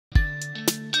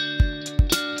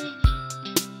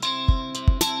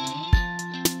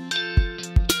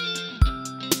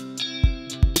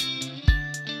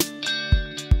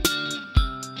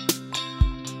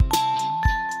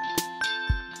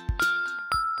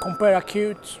COMPARE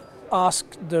ACUTE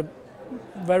asked the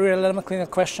very relevant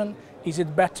clinical question: is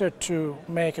it better to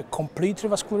make a complete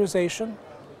revascularization,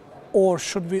 or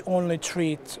should we only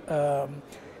treat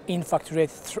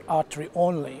infarct-related artery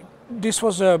only? This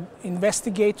was an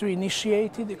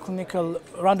investigator-initiated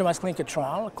randomized clinical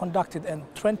trial conducted in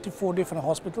 24 different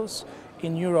hospitals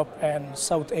in Europe and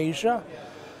South Asia.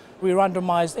 We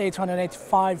randomized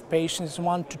 885 patients in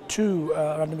 1-to-2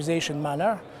 randomization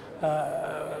manner,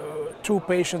 2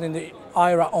 patients in the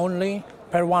IRA only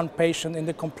per 1 patient in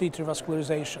the complete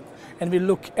revascularization. And we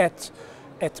look at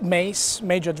MACE,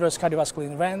 major adverse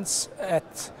cardiovascular events.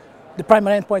 The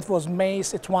primary endpoint was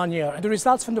MACE at 1 year. The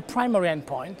results from the primary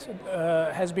endpoint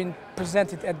has been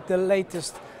presented at the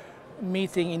latest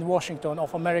meeting in Washington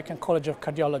of American College of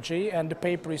Cardiology, and the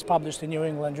paper is published in New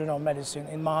England Journal of Medicine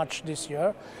in March this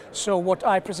year. So what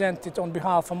I presented on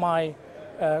behalf of my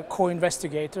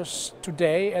co-investigators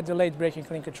today at the late-breaking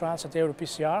clinical trials at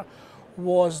EuroPCR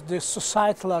was the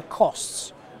societal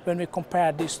costs when we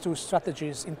compare these 2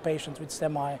 strategies in patients with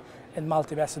STEMI and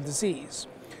multivessel disease.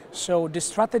 So the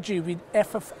strategy with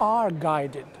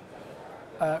FFR-guided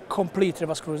complete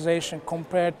revascularization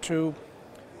compared to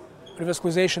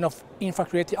revascularization of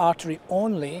infarct-related artery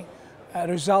only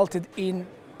resulted in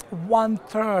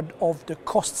 1/3 of the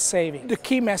cost saving. The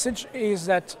key message is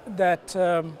that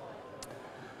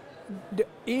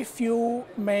if you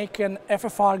make an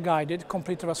FFR-guided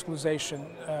complete revascularization,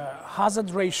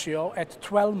 hazard ratio at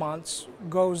 12 months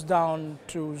goes down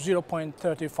to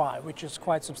 0.35, which is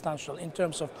quite substantial in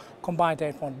terms of combined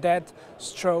endpoint: death,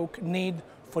 stroke, need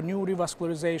for new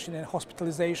revascularization, and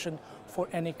hospitalization for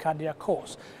any cardiac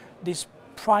cause. This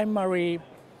primary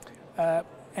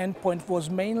endpoint was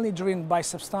mainly driven by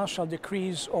substantial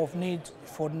decrease of need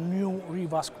for new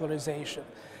revascularization.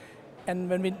 And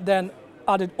when we then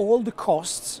added all the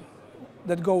costs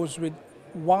that goes with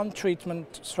one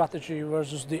treatment strategy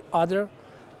versus the other,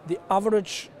 the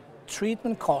average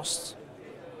treatment costs,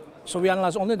 so we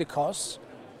analyzed only the costs,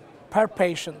 per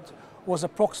patient was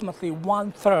approximately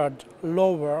 1/3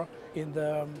 lower in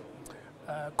the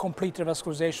complete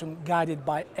revascularization guided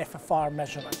by FFR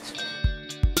measurement.